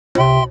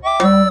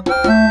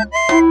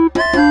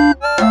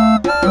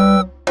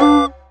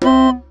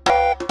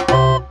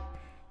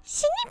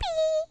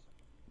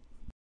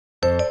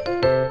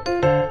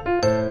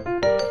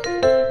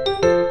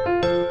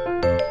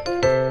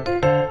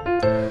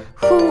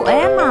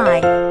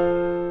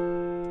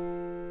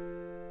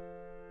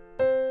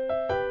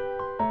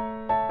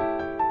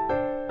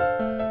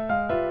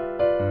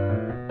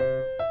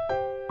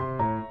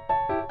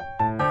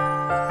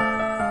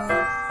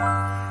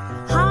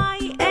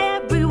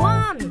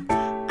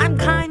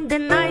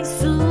then I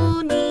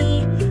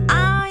Suni.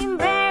 I'm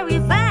very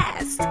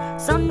fast,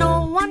 so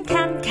no one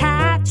can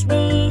catch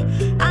me.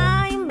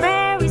 I'm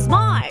very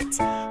smart,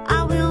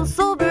 I will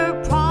solve your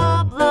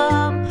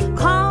problem.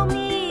 Call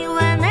me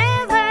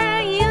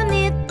whenever you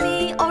need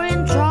me or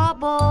in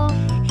trouble.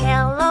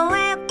 Hello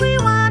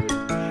everyone,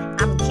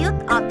 I'm cute,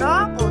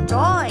 adorable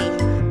joy.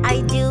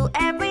 I do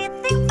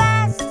everything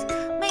fast,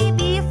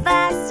 maybe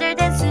faster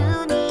than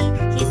Suni.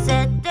 He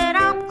said that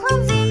I'm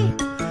clumsy,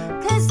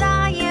 'cause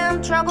I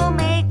am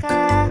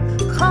troublemaker.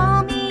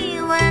 Call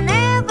me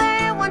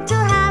whenever, want to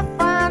have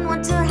fun,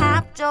 want to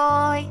have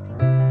joy.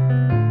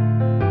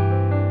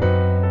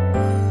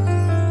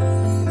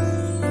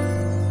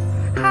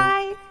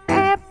 Hi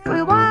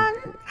everyone,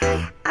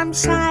 I'm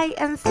shy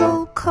and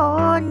so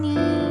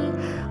corny.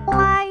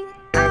 Why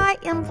I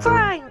am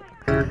crying?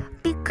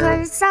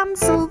 Because I'm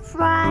so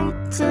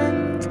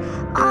frightened.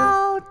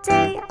 All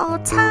day, all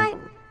time,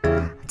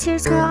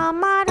 tears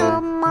come out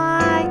of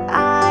my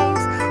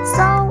eyes.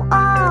 So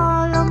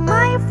all of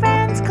my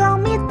friends call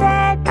me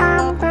that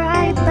I'm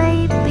cry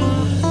baby.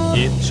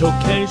 It's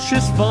okay,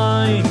 she's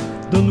fine.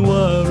 Don't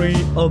worry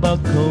about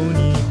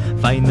Connie.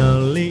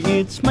 Finally,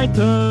 it's my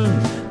turn.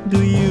 Do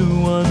you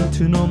want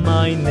to know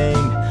my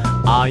name?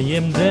 I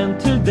am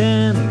Gentle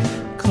Dan.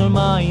 Call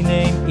my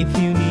name if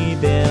you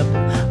need it.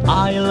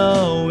 I'll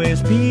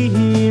always be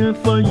here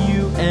for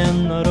you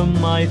and all of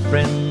my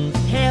friends.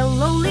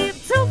 Hello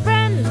little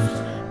friends,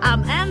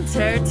 I'm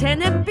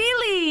Entertainer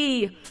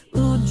Billy.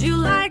 Would you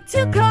like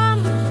to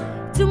come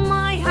to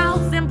my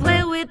house and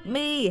play with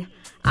me?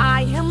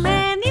 I have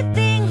many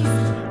things,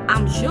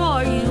 I'm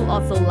sure you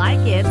also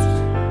like it.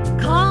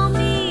 Call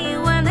me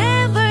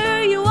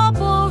whenever you are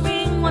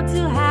boring, want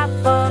to have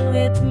fun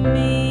with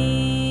me.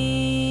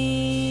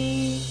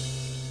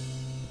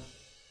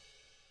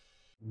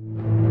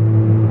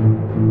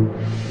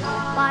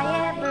 Bye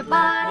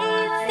everybody,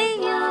 see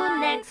you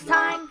next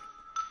time.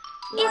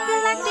 If you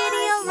like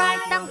video,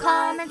 write down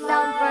comments,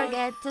 don't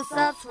forget to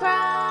subscribe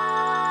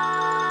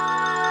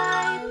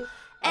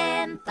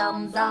and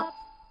thumbs up.